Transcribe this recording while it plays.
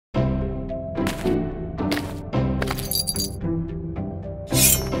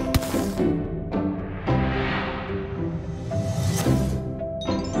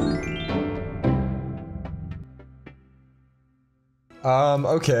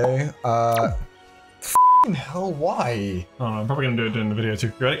Okay. F***ing hell, why? I don't know, I'm probably gonna do it in the video too.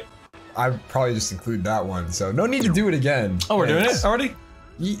 You ready? I'd probably just include that one, so no need to do it again. Oh, we're doing it already?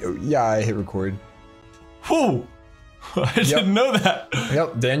 Yeah, I hit record. Whoa! I didn't know that.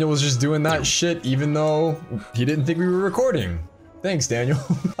 Yep, Daniel was just doing that shit even though he didn't think we were recording. Thanks, Daniel.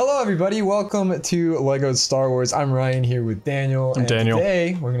 Hello, everybody. Welcome to LEGO Star Wars. I'm Ryan here with Daniel. And Daniel.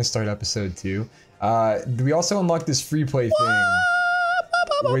 Today, we're going to start episode 2. We also unlocked this free play thing,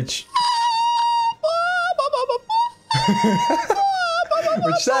 which...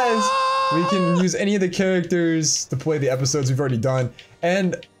 which says we can use any of the characters to play the episodes we've already done.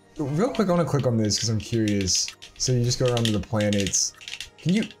 And real quick, I want to click on this because I'm curious. So you just go around to the planets.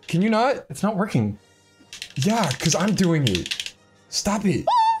 Can you not? It's not working. Yeah, because I'm doing it. Stop it.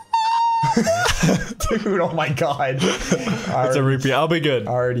 Dude, oh my god. It's a repeat. I'll be good.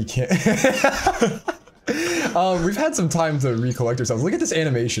 I already can't. We've had some time to recollect ourselves. Look at this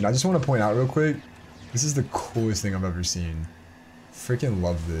animation. I just want to point out real quick. This is the coolest thing I've ever seen. Freaking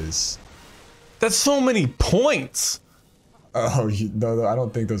love this. That's so many points. Oh, no, I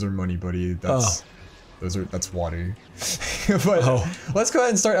don't think those are money, buddy. That's that's water. But let's go ahead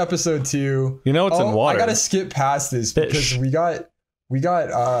and start episode 2. You know it's in water. I gotta skip past this because we got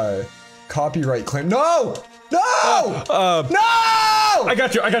copyright claim. No! No! No! I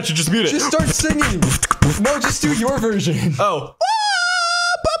got you. Just mute it. Just start singing. No, just do your version. Oh.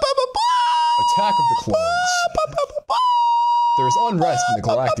 Attack of the Clones. There is unrest in the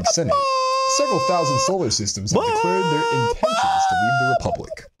Galactic Senate. Several thousand solar systems have declared their intentions to leave the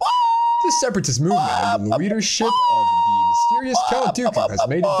Republic. This separatist movement under the leadership of the mysterious Count Dooku has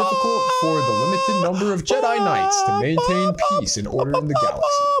made it difficult for the limited number of Jedi Knights to maintain peace and order in the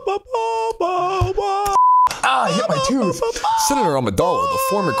galaxy. Ah, I hit my tooth! Senator Amidala, the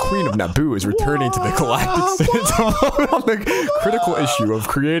former Queen of Naboo, is returning to the Galactic Senate to vote on the critical issue of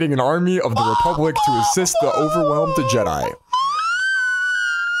creating an army of the Republic to assist the overwhelmed Jedi.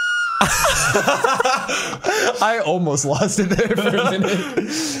 I almost lost it there for a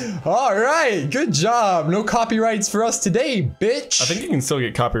minute. Alright, good job. No copyrights for us today, bitch. I think you can still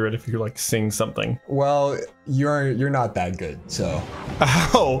get copyright if you like sing something. Well, you're not that good, so.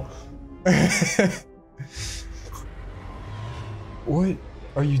 Ow. What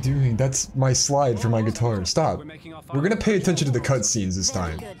are you doing? That's my slide for my guitar. Stop. We're gonna pay attention to the cutscenes this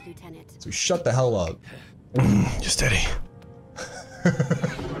time. So shut the hell up. Just steady.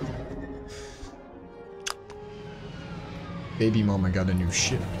 Baby mama got a new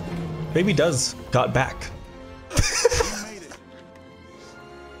ship. Baby got back.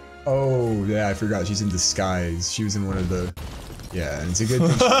 Oh, yeah, I forgot. She's in disguise. She was in one of the... Yeah, and it's a good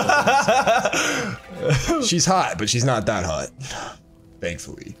thing. She's hot, but she's not that hot.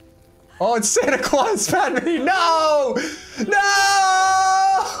 Thankfully. Oh, it's Santa Claus, Padme! No! No!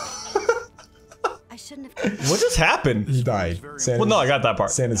 I shouldn't have. What just happened? He died. Santa's, Well, no, I got that part.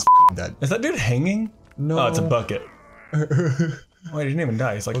 Santa's dead. Is that dude hanging? No. Oh, it's a bucket. Wait, he didn't even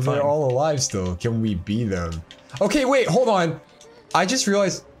die. He's like, Well, fine. they're all alive still. Can we be them? Okay, wait, hold on. I just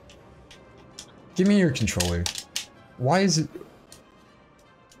realized... Give me your controller. Why is it...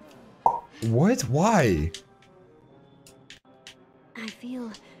 What? Why? I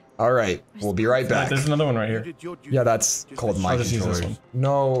feel. Alright, we'll be right back. There's another one right here. Yeah, that's called my just use this controller. one.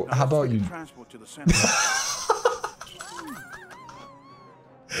 No, how about you...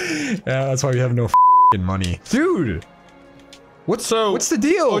 Yeah, that's why we have no f***ing money. Dude! What's the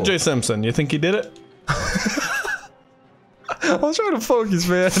deal? O.J. Simpson, you think he did it? I was trying to focus,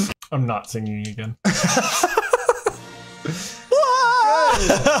 man. I'm not singing again.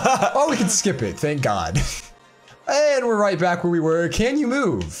 Oh, we can skip it, thank God. And we're right back where we were. Can you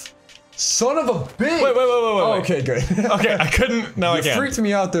move? Son of a bitch! Wait. Oh, okay, good. Okay, I couldn't. Now I can. You freaked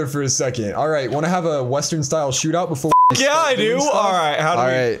me out there for a second. All right, want to have a Western style shootout before? Yeah, I do. All right, how do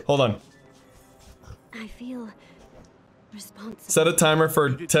we? Hold on. I feel responsible. Set a timer for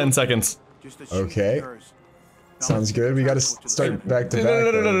 10 seconds. Okay. Sounds good. We got to start back to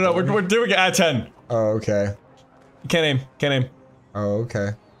back. No. We're doing it at 10. Oh, okay. Can't aim. Oh,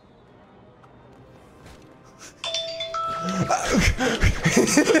 okay.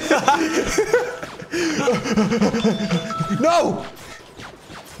 No!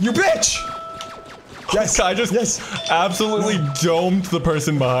 You bitch! Yes, I just absolutely domed the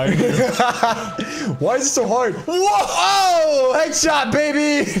person behind you. Why is it so hard? Whoa! Oh! Headshot,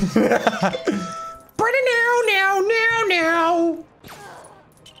 baby!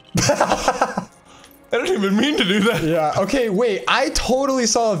 I didn't even mean to do that. Yeah, okay, wait. I totally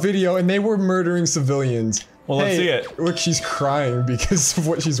saw a video and they were murdering civilians. Well, let's see it. Look, she's crying because of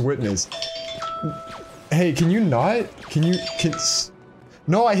what she's witnessed. Hey, can you not?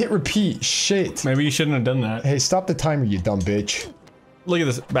 No, I hit repeat. Shit. Maybe you shouldn't have done that. Hey, stop the timer, you dumb bitch. Look at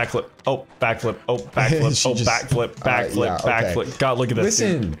this backflip. Oh, backflip. Oh, backflip. Oh, backflip. Backflip. yeah, okay. Backflip. God, look at this.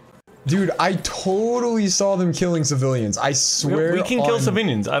 Listen, dude, I totally saw them killing civilians. I swear. We can kill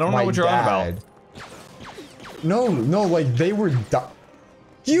civilians. I don't know what you're on about. No, like they were.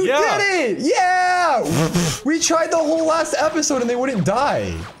 You did it! Yeah! We tried the whole last episode and they wouldn't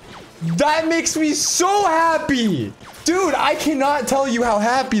die. That makes me so happy! Dude, I cannot tell you how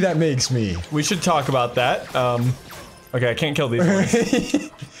happy that makes me. We should talk about that. Okay, I can't kill these ones.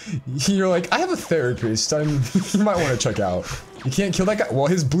 You're like, I have a therapist. You might want to check out. You can't kill that guy. Well,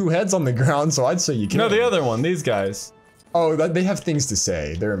 his blue head's on the ground, so I'd say you can. No, the other one. These guys. Oh, they have things to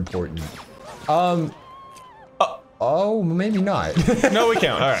say. They're important. Oh, maybe not. No, we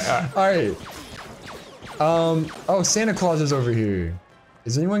can't. All right. Oh, Santa Claus is over here.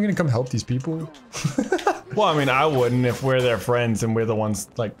 Is anyone gonna come help these people? Well, I mean, I wouldn't if we're their friends and we're the ones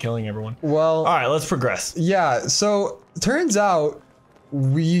like killing everyone. Well, all right, let's progress. Yeah, so turns out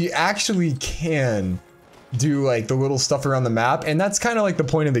we actually can do like the little stuff around the map, and that's kind of like the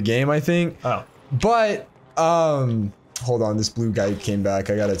point of the game, I think. Oh. But hold on, this blue guy came back.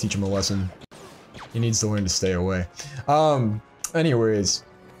 I gotta teach him a lesson. He needs to learn to stay away. Anyways,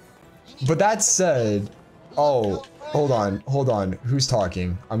 but that said, oh, hold on. Who's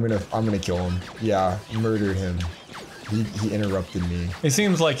talking? I'm gonna kill him. Yeah, murder him. He interrupted me. It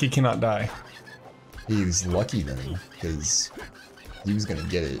seems like he cannot die. He was lucky then, because he was gonna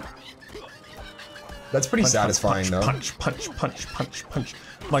get it. That's pretty satisfying, though. Punch.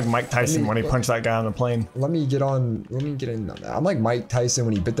 Like Mike Tyson when he punched that guy on the plane. Let me get in on that. I'm like Mike Tyson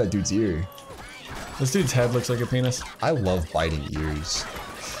when he bit that dude's ear. This dude's head looks like a penis. I love biting ears.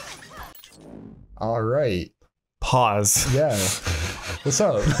 All right. Pause. Yeah. What's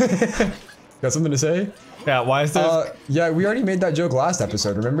up? Got something to say? Yeah, why is there... yeah, we already made that joke last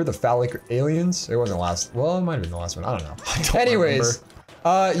episode. Remember the phallic aliens? It wasn't last. Well, it might have been the last one. I don't know. Anyways,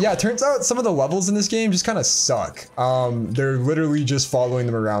 yeah, it turns out some of the levels in this game just kind of suck. They're literally just following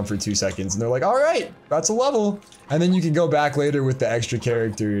them around for 2 seconds, and they're like, all right, that's a level. And then you can go back later with the extra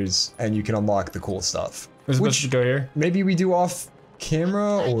characters, and you can unlock the cool stuff. We're supposed to go here? Maybe we do off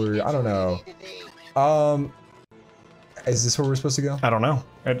camera, or I don't know. Is this where we're supposed to go? I don't know.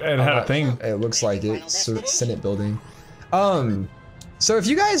 It had a thing. It looks like it. Senate building. So if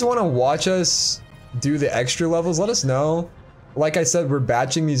you guys want to watch us do the extra levels, let us know. Like I said, we're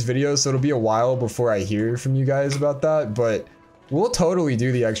batching these videos, so it'll be a while before I hear from you guys about that, but we'll totally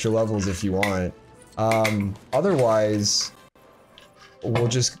do the extra levels if you want. Otherwise, we'll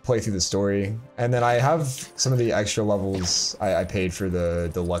just play through the story. And then I have some of the extra levels I paid for the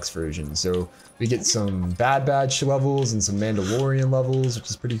deluxe version, so we get some Bad Batch levels and some Mandalorian levels,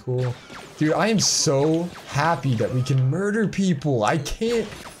 which is pretty cool. Dude, I am so happy that we can murder people. I can't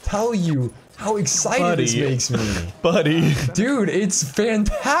tell you how excited this makes me. Buddy. Dude, it's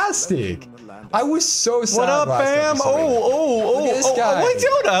fantastic. I was so sad. What up, fam? Oh, look at this guy. Wait,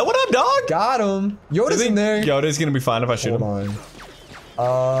 Yoda. What up, dog? Got him. Yoda's in there. Yoda's gonna be fine if I shoot him. Hold on.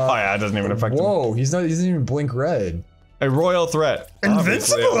 Oh yeah, it doesn't even affect him. Whoa, he doesn't even blink red. A royal threat.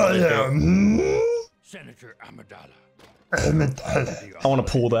 Invincible I am. Senator Amidala. I want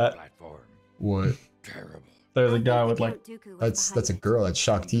to pull that. What? Terrible. There's a guy with like... That's a girl. That's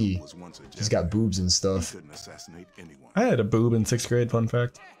Shakti. She's got boobs and stuff. I had a boob in 6th grade, fun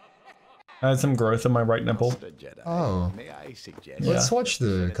fact. I had some growth in my right nipple. Oh. Let's watch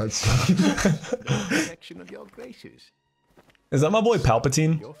the cutscene. Is that my boy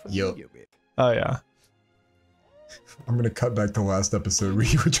Palpatine? Yup. Oh yeah. I'm gonna cut back to last episode where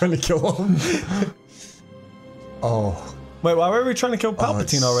you were trying to kill him. Oh. Wait, why were we trying to kill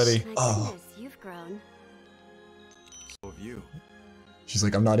Palpatine already? Oh. You've grown. She's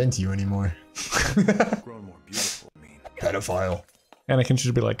like, I'm not into you anymore. Pedophile. Anakin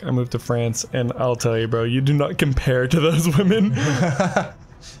should be like, I moved to France, and I'll tell you, bro, you do not compare to those women.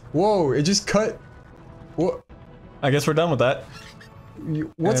 Whoa, it just cut. What? I guess we're done with that.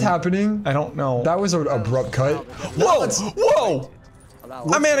 What's happening? I don't know. That was an abrupt cut. Whoa! Whoa!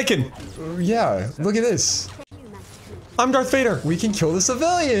 I'm Anakin! Yeah, look at this. I'm Darth Vader. We can kill the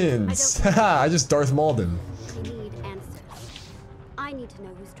civilians. Haha, I just Darth Mauled him. I need answers. I need to know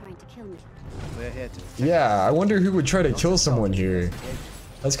who's trying to kill me. Yeah, I wonder who would try to kill someone here.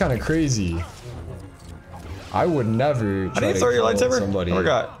 That's kind of crazy. I would never try to kill somebody. I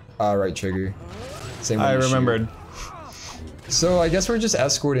forgot. Right trigger. Same way I you remembered. shoot. So I guess we're just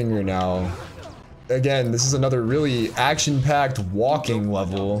escorting her now. Again, this is another really action-packed walking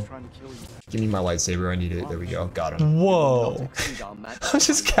level. Give me my lightsaber, I need it. There we go, got him. Whoa. I'm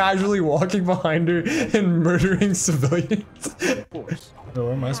just casually walking behind her and murdering civilians. Oh,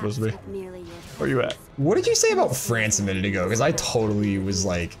 where am I supposed to be? Where you at? What did you say about France a minute ago? Because I totally was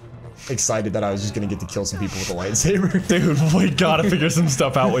like excited that I was just gonna get to kill some people with a lightsaber. Dude, we gotta figure some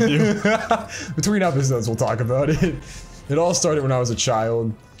stuff out with you. Between episodes, we'll talk about it. It all started when I was a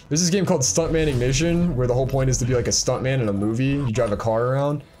child. There's this game called Stuntman Ignition, where the whole point is to be like a stuntman in a movie. You drive a car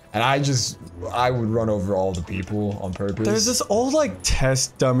around, and I would run over all the people on purpose. There's this old like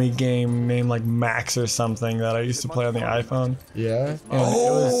test dummy game named like Max or something that I used to play on the iPhone. Yeah.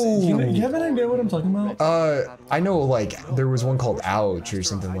 Oh! You have an idea what I'm talking about? I know like there was one called Ouch or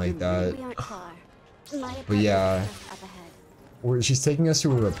something like that. But yeah, where she's taking us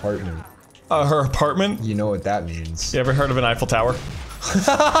to her apartment. Her apartment? You know what that means. You ever heard of an Eiffel Tower?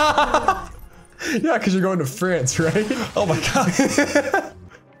 Yeah, because you're going to France, right? Oh my god.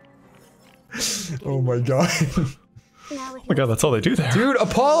 Oh my god. Oh my god, that's all they do there. Dude,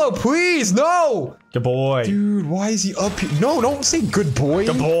 Apollo, please, no! Good boy. Dude, why is he up here? No, don't say good boy.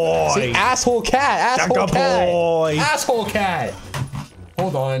 Good boy. Say asshole cat, asshole Good cat. boy. Asshole cat.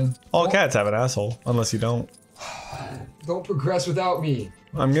 Hold on. All cats have an asshole, unless you don't. Don't progress without me.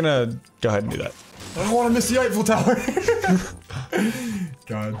 I'm gonna go ahead and do that. I don't want to miss the Eiffel Tower.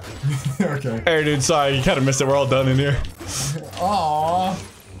 God. Okay. Hey dude, sorry, you kind of missed it. We're all done in here. Aww.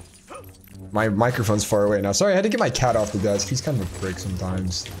 My microphone's far away now. Sorry, I had to get my cat off the desk. He's kind of a prick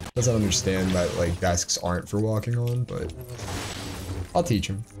sometimes. Doesn't understand that like desks aren't for walking on, but I'll teach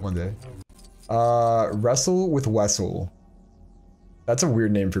him one day. Wrestle with Wessel. That's a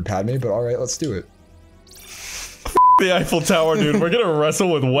weird name for Padme, but all right, let's do it. The Eiffel Tower, dude. We're gonna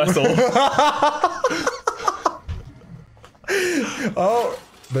wrestle with Wessel. Oh,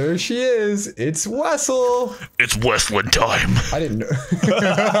 there she is. It's Wessel. It's Westland time. I didn't know.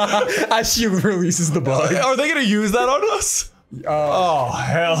 As she releases the bug. Are they gonna use that on us? Oh,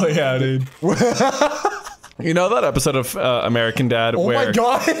 hell yeah, dude. You know that episode of American Dad Oh where... my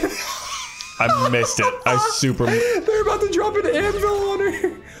god. I missed it. They're about to drop an anvil on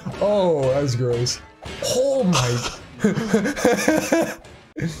her. Oh, that's gross. Oh my.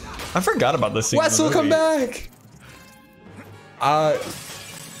 I forgot about this scene. Wessel, come back.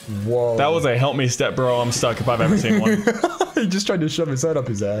 Whoa. That was a help me step, bro. I'm stuck if I've ever seen one. He just tried to shove his head up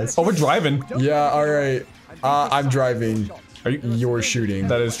his ass. Oh, we're driving. Yeah, all right. I'm driving. Are you? You're shooting.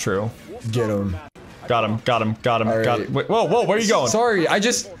 That is true. Get him. Got him. Got him. Got him. All Got right. him. Wait, whoa, whoa. Where are you going? Sorry,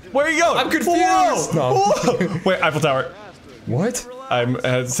 Where are you going? I'm confused. Whoa. No. Whoa. Wait, Eiffel Tower. What?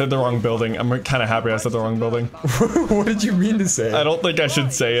 I said the wrong building. I'm kind of happy I said the wrong building. What did you mean to say? I don't think I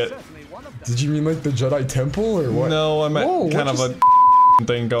should say it. Did you mean like the Jedi Temple or what? No, I meant Whoa, kind of a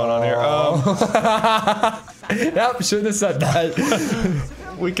thing going on here. Yep, shouldn't have said that.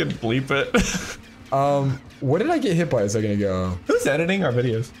 We could bleep it. What did I get hit by a second ago? Who's editing our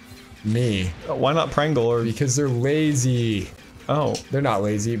videos? Me. Why not Prangle or... Because they're lazy. Oh. They're not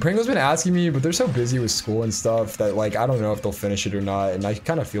lazy. Pringle's been asking me, but they're so busy with school and stuff that like I don't know if they'll finish it or not, and I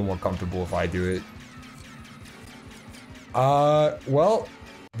kind of feel more comfortable if I do it. Well,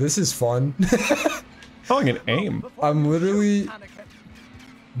 this is fun. Oh, I can aim. I'm literally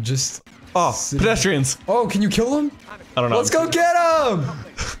just... Oh, pedestrians. Oh, can you kill him? I don't know. Let's go get him!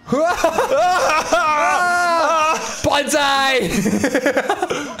 Bonsai!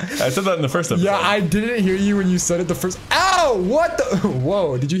 I said that in the first episode. Yeah, I didn't hear you when you said it the first. Ow! What the?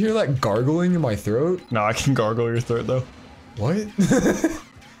 Whoa! Did you hear that gargling in my throat? No, I can gargle your throat though. What?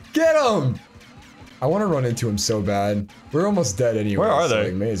 Get him! I want to run into him so bad. We're almost dead anyway. Where are so they?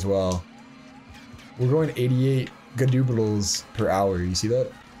 like, may as well. We're going 88 gadoobles per hour. You see that?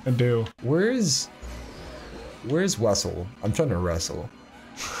 I do. Where's Wessel? I'm trying to wrestle.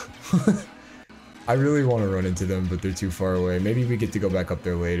 I really want to run into them, but they're too far away. Maybe we get to go back up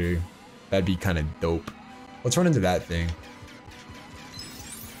there later. That'd be kind of dope. Let's run into that thing.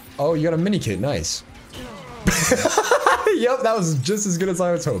 Oh, you got a mini kit. Nice. Yep, that was just as good as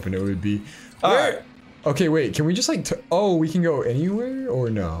I was hoping it would be. Where? Okay, wait. Can we just like... Oh, we can go anywhere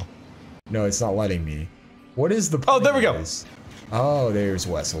or no? No, it's not letting me. What is the... Oh, there we go. Oh, there's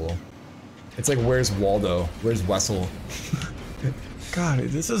Wessel. It's like, where's Waldo? Where's Wessel? God,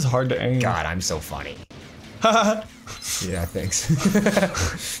 this is hard to aim. God, I'm so funny. Yeah, thanks.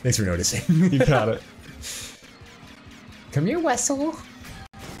 Thanks for noticing. You got it. Come here, Wessel.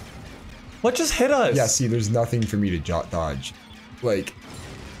 What just hit us? Yeah, see, there's nothing for me to dodge. Like,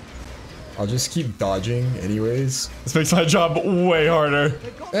 I'll just keep dodging anyways. This makes my job way harder.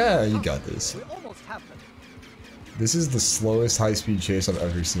 Yeah, you got this. This is the slowest high-speed chase I've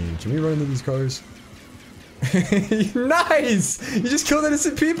ever seen. Can we run into these cars? Nice! You just killed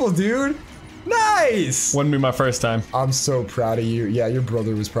innocent people, dude! Nice! Wouldn't be my first time. I'm so proud of you. Yeah, your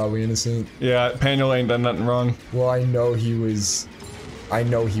brother was probably innocent. Yeah, Paniel ain't done nothing wrong. Well, I know he was I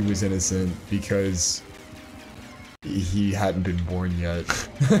know he was innocent because he hadn't been born yet.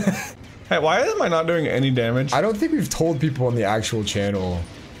 Hey, why am I not doing any damage? I don't think we've told people on the actual channel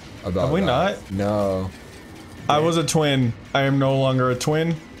about Have we that. not? No. I was a twin. I am no longer a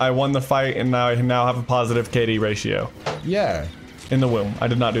twin. I won the fight, and now I have a positive KD ratio. Yeah. In the womb. I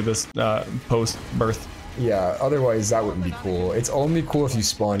did not do this post-birth. Yeah, otherwise that wouldn't be cool. It's only cool if you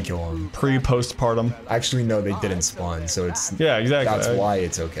spawn kill them. Pre-postpartum. Actually, no, they didn't spawn, so it's... Yeah, exactly. That's why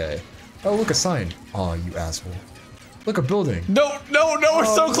it's okay. Oh, look, a sign. Oh, you asshole. Look, a building. No, we're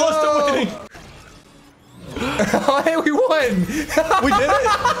so close to winning. Hey, we won! We did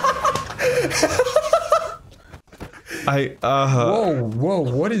it! Whoa,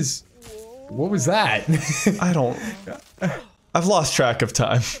 what was that? I've lost track of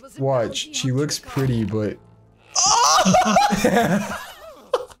time. Watch, she looks pretty, but...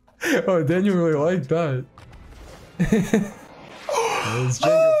 Oh, Daniel really liked that. Oh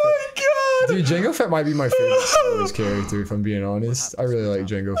my god! Dude, Jango Fett might be my favorite Star Wars character, if I'm being honest. I really like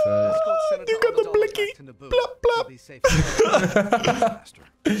Jango Fett. You got the blicky! Blop, blop.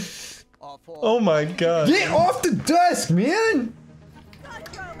 Oh my god. Get off the desk, man!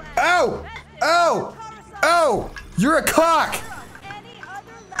 Ow! Ow! Ow! You're a cock!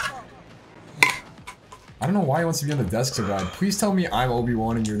 I don't know why he wants to be on the desk so bad. Please tell me I'm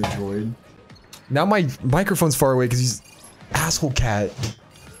Obi-Wan and you're the droid. Now my microphone's far away because he's asshole cat.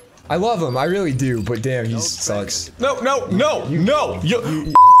 I love him, I really do, but damn, he sucks. No!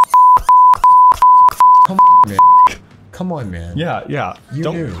 Come on, man. Yeah.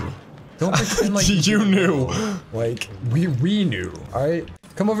 You knew. Don't pretend like you knew. Like, we knew, alright?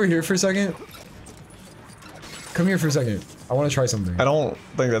 Come over here for a second. Come here for a second. I want to try something. I don't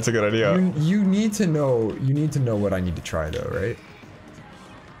think that's a good idea. You need to know what I need to try though, right?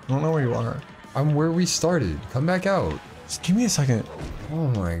 I don't know where you are. I'm where we started. Come back out. Just give me a second. Oh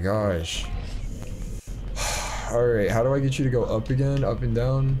my gosh. Alright, how do I get you to go up again? Up and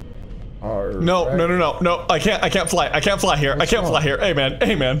down? No. I can't fly here. I can't fly here. Hey man.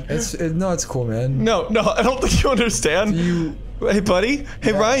 No, it's cool, man. No, I don't think you understand. Hey buddy.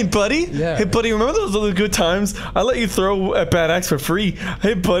 Hey Ryan, buddy. Yeah. Hey buddy, remember those other good times? I let you throw at Bad Axe for free.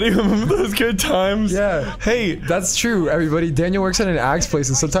 Hey buddy, remember those good times? Yeah. Hey. That's true, everybody. Daniel works at an axe place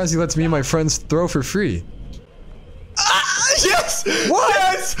and sometimes he lets me and my friends throw for free. Yes!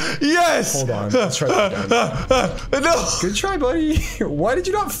 What? Yes! Hold on. Let's try that again. No! Good try, buddy. Why did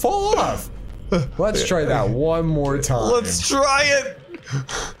you not fall off? Let's try that one more time. Let's try it!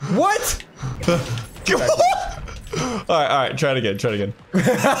 What? Alright, try it again.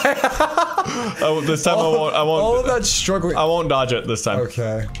 This time I won't all of that struggling. I won't dodge it this time.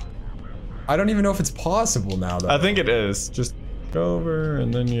 Okay. I don't even know if it's possible now though. I think it is. Just go over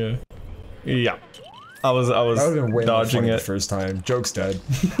and then you... Yeah. I was dodging it the first time. Joke's dead.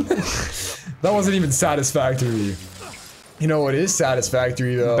 That wasn't even satisfactory. You know what is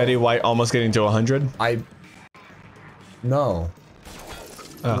satisfactory though? Betty White almost getting to 100? No.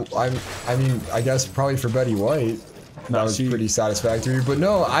 Oh. I mean, I guess probably for Betty White. That was pretty satisfactory, but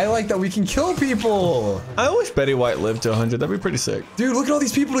no, I like that we can kill people! I wish Betty White lived to 100, that'd be pretty sick. Dude, look at all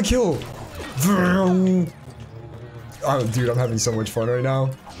these people to kill! Oh, dude, I'm having so much fun right now.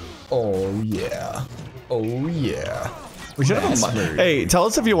 Oh, yeah. Oh, yeah. We should have a Hey, tell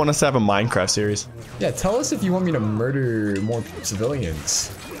us if you want us to have a Minecraft series. Yeah, tell us if you want me to murder more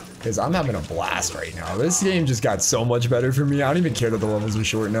civilians. Because I'm having a blast right now. This game just got so much better for me. I don't even care that the levels are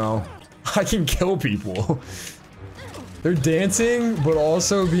short now. I can kill people. They're dancing, but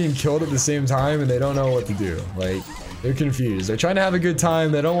also being killed at the same time, and they don't know what to do. Like, they're confused. They're trying to have a good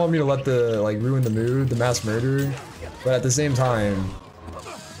time. They don't want me to let ruin the mood, the mass murder. But at the same time,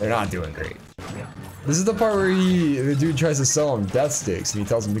 they're not doing great. This is the part where the dude tries to sell him death sticks, and he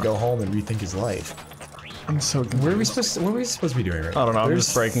tells him to go home and rethink his life. I'm so confused. What are we supposed to be doing right now? I don't know, I'm There's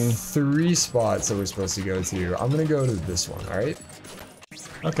just breaking. 3 spots that we're supposed to go to. I'm gonna go to this one, alright?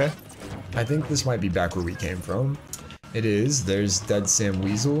 Okay. I think this might be back where we came from. It is. There's Dead Sam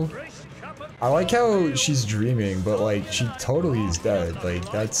Weasel. I like how she's dreaming, but like, she totally is dead. Like,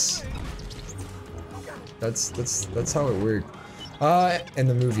 that's how it worked. In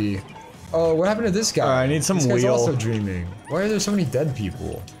the movie. Oh, what happened to this guy? I need some This guy's wheel. also dreaming. Why are there so many dead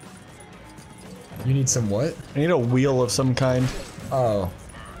people? You need some what? I need a wheel of some kind. Oh.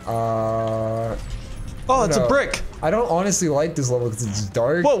 Oh, it's a brick! I don't honestly like this level because it's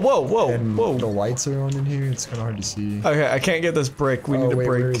dark. Whoa, And the lights are on in here. It's kind of hard to see. Okay, I can't get this brick. We need a brick.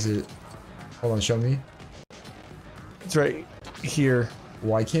 Where is it? Hold on, show me. It's right here.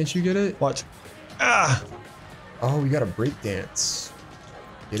 Why can't you get it? Watch. Ah! Oh, we gotta break dance.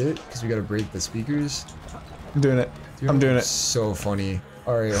 Get it? Because we gotta break the speakers. I'm doing it. I'm doing it. So funny.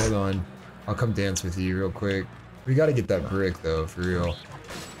 All right, hold on. I'll come dance with you real quick. We gotta get that brick though, for real.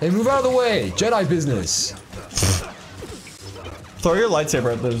 Hey, move out of the way! Jedi business! Throw your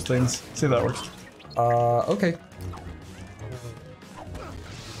lightsaber at those things. See if that works. Okay.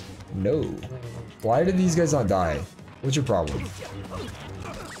 No. Why did these guys not die? What's your problem?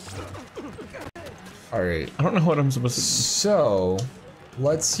 Alright. I don't know what I'm supposed to do. So,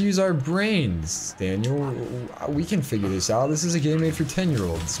 let's use our brains, Daniel. We can figure this out. This is a game made for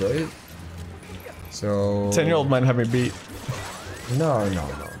 10-year-olds, right? So... 10-year-old might have me beat. No.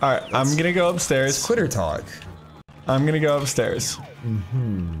 Alright, I'm gonna go upstairs. It's quitter talk. I'm gonna go upstairs.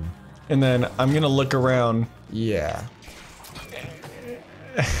 And then I'm gonna look around. Yeah.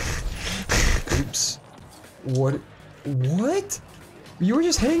 Oops. What? You were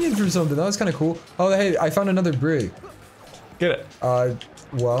just hanging from something. That was kind of cool. Oh, hey, I found another brick. Get it.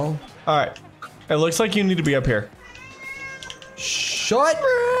 Well. Alright. It looks like you need to be up here. Shut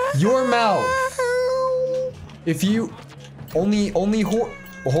your mouth. If you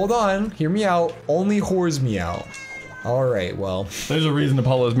hold on, hear me out. Only whores me out. All right, well. There's a reason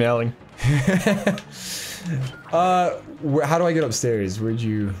Apollo's meowing. How do I get upstairs? Where'd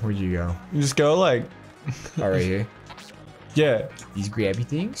you go? You just go like. All right, here. Yeah. These grabby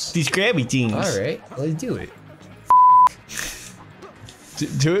things? These grabby things. All right, let's do it.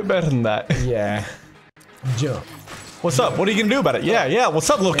 Do it better than that. Yeah. Jump. What's up? What are you gonna do about it? Yeah. What's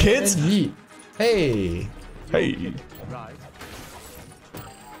up, little kids? And yeet. Hey. Hey.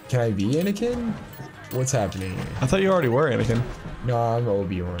 Can I be Anakin? What's happening? I thought you already were Anakin. No, I'm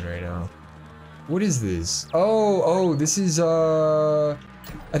Obi-Wan right now. What is this? Oh, this is, I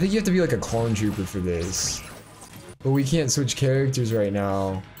think you have to be like a clone trooper for this. But we can't switch characters right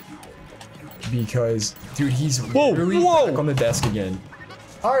now. Because, dude, he's really back on the desk again.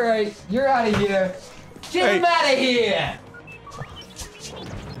 Alright, you're out of here. Get him out of here!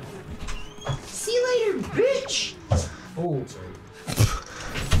 See you later, bitch! Oh, sorry.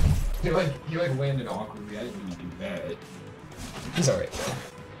 He like landed awkwardly. I didn't mean to do that. He's alright.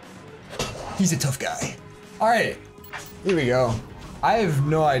 He's a tough guy. Alright. Here we go. I have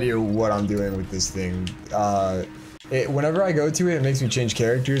no idea what I'm doing with this thing. Whenever I go to it, it makes me change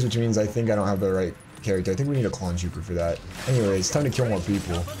characters, which means I think I don't have the right character. I think we need a clone trooper for that. Anyway, it's time to kill more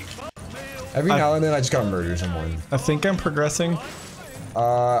people. Every now and then I just gotta murder someone. I think I'm progressing.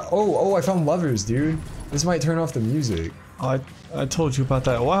 Oh, I found levers, dude. This might turn off the music. I told you about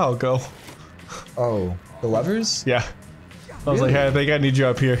that a while ago. Oh, the levers? Yeah. I was like, hey, I think I need you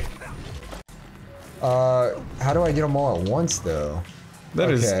up here. How do I get them all at once, though? That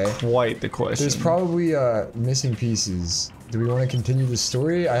is quite the question. There's probably, missing pieces. Do we want to continue the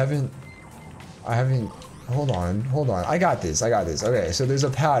story? I haven't, hold on. I got this. Okay, so there's a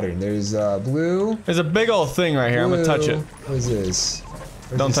pattern. There's, blue. There's a big old thing right here. Blue. I'm gonna touch it. What is this?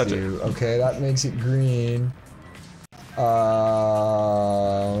 Don't touch it. Okay, that makes it green.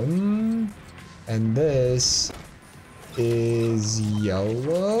 And this is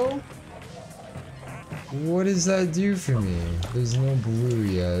yellow. What does that do for me? There's no blue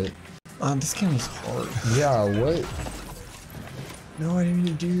yet. This game is hard. Yeah, what? No, I didn't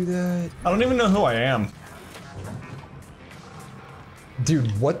mean to do that. I don't even know who I am.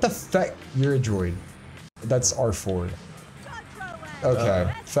 Dude, what the feck? You're a droid. That's R4.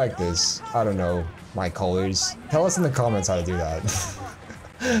 Okay, feck this. I don't know my colors. Tell us in the comments how to do that.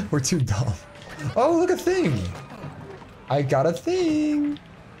 We're too dumb. Oh, look, a thing. I got a thing.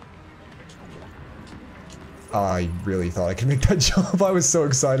 I really thought I could make that jump. I was so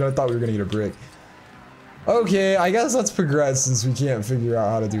excited. I thought we were gonna get a brick. Okay, I guess let's progress since we can't figure out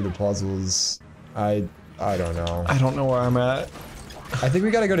how to do the puzzles. I don't know. I don't know where I'm at. I think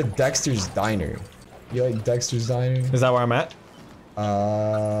we gotta go to Dexter's Diner. You like Dexter's Diner? Is that where I'm at?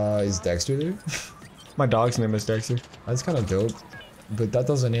 Is Dexter there? My dog's name is Dexter. That's kind of dope, but that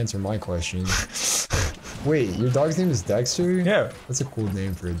doesn't answer my question. Wait, your dog's name is Dexter? Yeah. That's a cool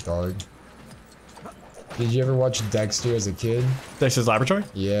name for a dog. Did you ever watch Dexter as a kid? Dexter's Laboratory?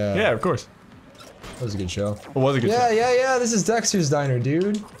 Yeah. Yeah, of course. That was a good show. It was a good show. Yeah, this is Dexter's Diner,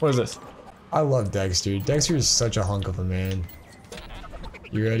 dude. What is this? I love Dexter. Dexter is such a hunk of a man.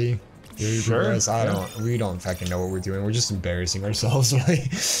 You ready? Sure. We don't fucking know what we're doing. We're just embarrassing ourselves,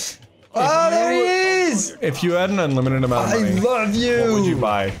 right? Oh, there he is! If you had an unlimited amount of money, I love you! What would you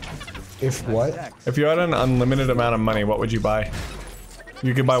buy? If what? If you had an unlimited amount of money, what would you buy?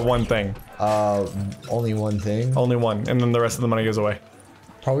 You could buy one thing. Only one thing? Only one, and then the rest of the money goes away.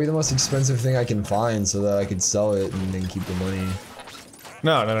 Probably the most expensive thing I can find so that I could sell it and then keep the money.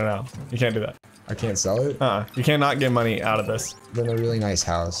 No. You can't do that. I can't sell it? You cannot get money out of this. Then a really nice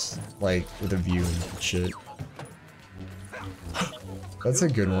house, like with a view and shit. That's a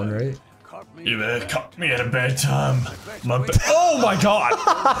good one, right? You better caught me at a bad time. Oh my god!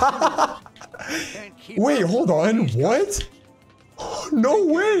 Wait, hold on. What? No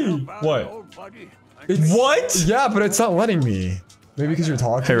way. What? What? Yeah, but it's not letting me. Maybe because you're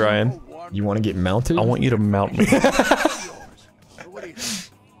talking. Hey Ryan. You want to get mounted? I want you to mount me.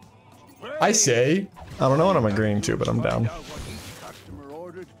 I say. I don't know what I'm agreeing to, but I'm down.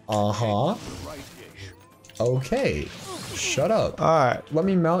 Uh-huh. Okay. Shut up. Alright. Let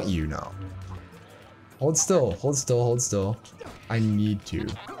me mount you now. Hold still. Hold still. Hold still. I need to.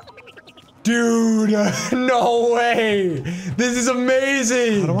 Dude, no way! This is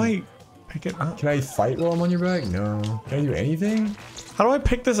amazing! How do I pick it up? Can I fight while I'm on your back? No. Can I do anything? How do I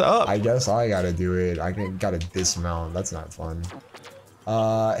pick this up? I guess I gotta do it. Gotta dismount. That's not fun.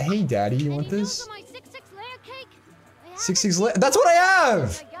 Hey daddy, you want this? 6-6 layer? That's what I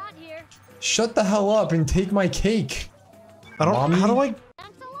have! Shut the hell up and take my cake. I don't, Mommy? how do I?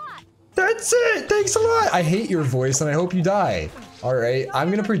 That's it! Thanks a lot! I hate your voice and I hope you die. Alright,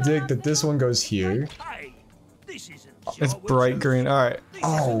 I'm gonna predict that this one goes here. It's bright green, alright.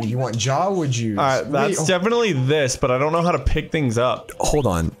 Oh, you want Jawa juice? Alright, that's Wait, definitely this, but I don't know how to pick things up. hold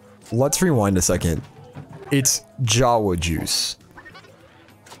on. Let's rewind a second. It's Jawa juice.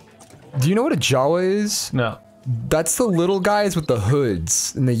 Do you know what a Jawa is? No. That's the little guys with the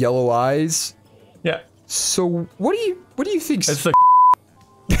hoods and the yellow eyes. Yeah. So what do you think? It's the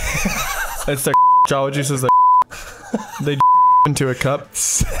it's the Jawa juice is the they into a cup,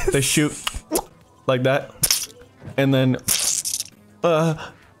 they shoot like that, and then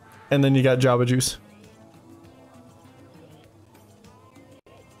you got Java juice.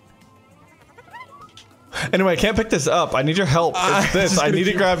 Anyway, I can't pick this up. I need your help. It's this. I need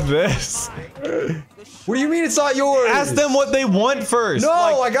to grab this. What do you mean it's not yours? Ask them what they want first. No,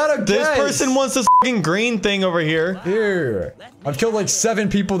 Like, I gotta this guess. person wants this fucking green thing over here. Here. I've killed like 7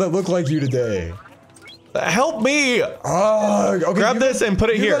 people that look like you today. Help me. Okay, Grab this and put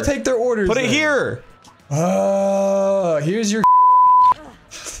it you here. gotta take their orders. Put it then. here. Here's your.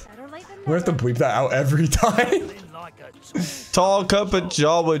 We have to bleep that out every time. Tall cup of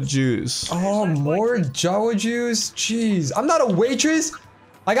Java juice. Oh, more Jawa juice? Jeez. I'm not a waitress.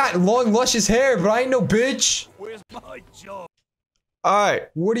 I got long, luscious hair, but I ain't no bitch. Alright.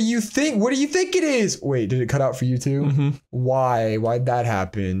 What do you think? What do you think it is? Wait, did it cut out for you too? Mm-hmm. Why? Why'd that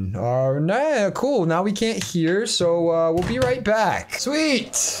happen? Nah, cool. Now we can't hear, so we'll be right back.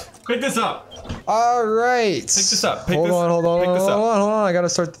 Sweet. Pick this up. All right. Pick this up. Pick Hold this, on. Pick this up. Hold on. I gotta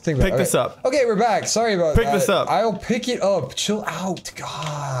start the thing. Pick this up. Okay, we're back. Sorry about that. Pick this up. I'll pick it up. Chill out.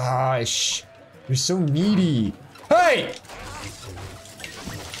 Gosh. You're so needy. Hey!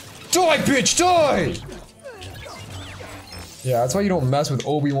 Die, bitch, die! Yeah, that's why you don't mess with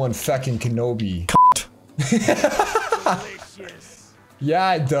Obi-Wan feckin' Kenobi.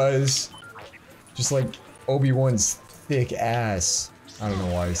 Yeah, it does. Just like Obi-Wan's thick ass. I don't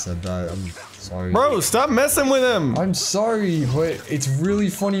know why I said that. I'm sorry. Bro, stop messing with him. I'm sorry, but it's really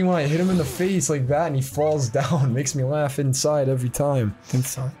funny when I hit him in the face like that and he falls down. Makes me laugh inside every time.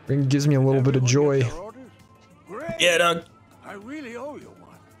 Inside. It gives me a little bit of joy. Yeah, Doug. I really owe you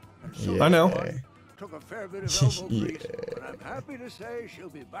one. Yeah. I know. Took a fair bit of elbow grease, Yeah. but I'm happy to say she'll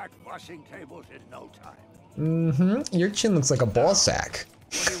be back washing tables in no time. Mm-hmm. Your chin looks like a ball sack.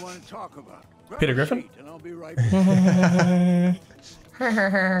 What do you want to talk about? Grab Peter a Griffin? seat And I'll be right back.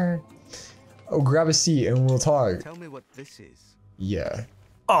 Oh, grab a seat and we'll talk. Tell me what this is. Yeah.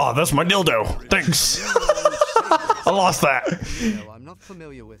 Oh, that's my dildo. Thanks. I lost that. No, I'm not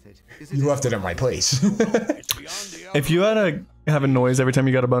familiar with it. Is You left it at my place. If you had to have a noise every time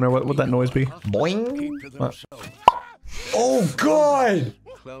you got a boner, what would that noise be? Boing. To themselves. Oh, God.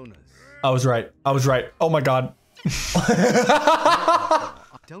 cloners? I was right. I was right. Oh my god. I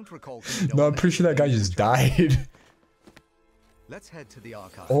don't recall. No, I'm pretty sure that guy just died. Let's head to the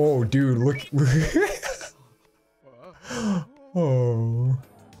archive. Oh, dude, look. Oh.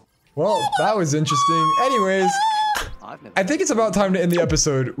 Well, that was interesting. Anyways, I think it's about time to end the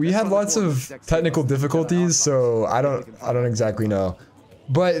episode. We had lots of technical difficulties, so I don't exactly know.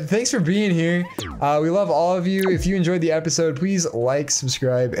 But thanks for being here. We love all of you. If you enjoyed the episode, please like,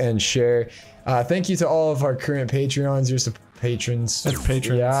 subscribe, and share. Thank you to all of our current Patreons, your patrons. That's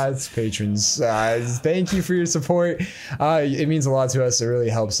patrons. Yeah, it's patrons. Thank you for your support. It means a lot to us. It really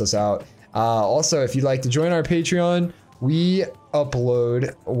helps us out. Also, if you'd like to join our Patreon, we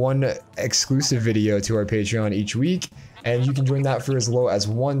upload one exclusive video to our Patreon each week, and you can join that for as low as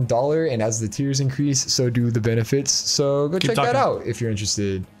 $1. And as the tiers increase, so do the benefits. So go check that out if you're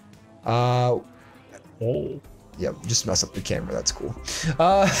interested. Yep, just mess up the camera. That's cool.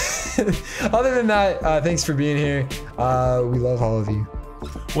 Other than that, thanks for being here. We love all of you.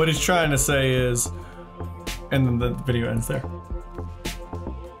 What he's trying to say is, and then the video ends there.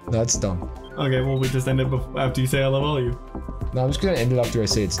 That's dumb. Okay, well we just end it after you say I love all of you. No, I'm just gonna end it after I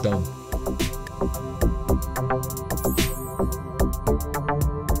say it's dumb.